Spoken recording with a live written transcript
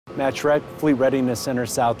Matt Schreck, Fleet Readiness Center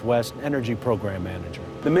Southwest Energy Program Manager.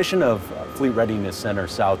 The mission of Fleet Readiness Center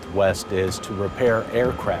Southwest is to repair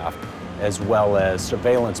aircraft as well as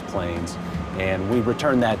surveillance planes, and we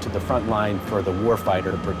return that to the front line for the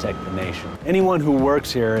warfighter to protect the nation. Anyone who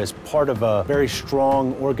works here is part of a very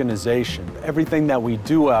strong organization. Everything that we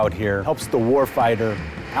do out here helps the warfighter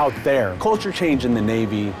out there. Culture change in the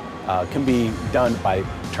Navy can be done by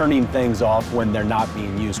turning things off when they're not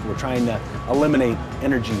being used. We're trying to eliminate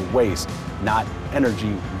energy waste, not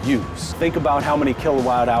energy use. Think about how many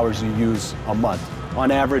kilowatt hours you use a month. On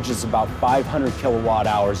average, it's about 500 kilowatt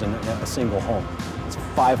hours in a single home. It's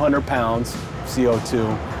 500 pounds CO2.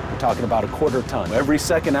 We're talking about a quarter ton. Every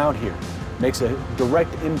second out here makes a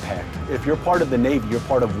direct impact. If you're part of the Navy, you're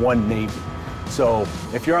part of one Navy. So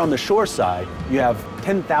if you're on the shore side, you have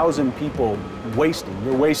 10,000 people wasting.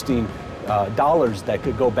 You're wasting dollars that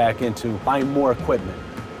could go back into buying more equipment,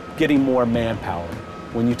 getting more manpower.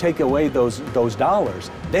 When you take away those dollars,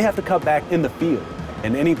 they have to cut back in the field.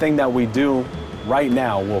 And anything that we do right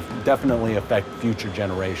now will definitely affect future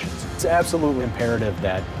generations. It's absolutely imperative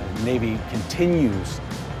that Navy continues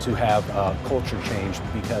to have a culture change,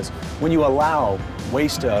 because when you allow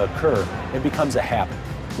waste to occur, it becomes a habit.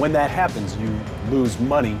 When that happens, you lose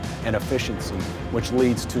money and efficiency, which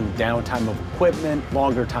leads to downtime of equipment,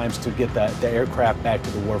 longer times to get the aircraft back to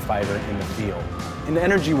the warfighter in the field. An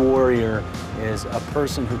energy warrior is a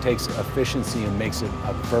person who takes efficiency and makes it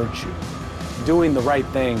a virtue. Doing the right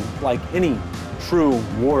thing, like any true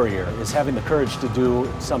warrior, is having the courage to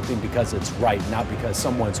do something because it's right, not because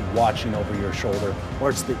someone's watching over your shoulder or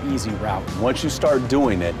it's the easy route. Once you start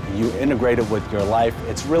doing it, you integrate it with your life,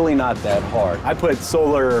 it's really not that hard. I put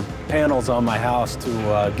solar panels on my house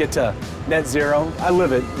to get to net zero. I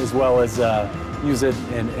live it as well as use it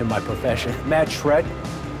in my profession. Matt Schreck,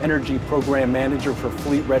 Energy Program Manager for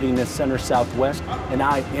Fleet Readiness Center Southwest, and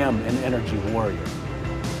I am an energy warrior.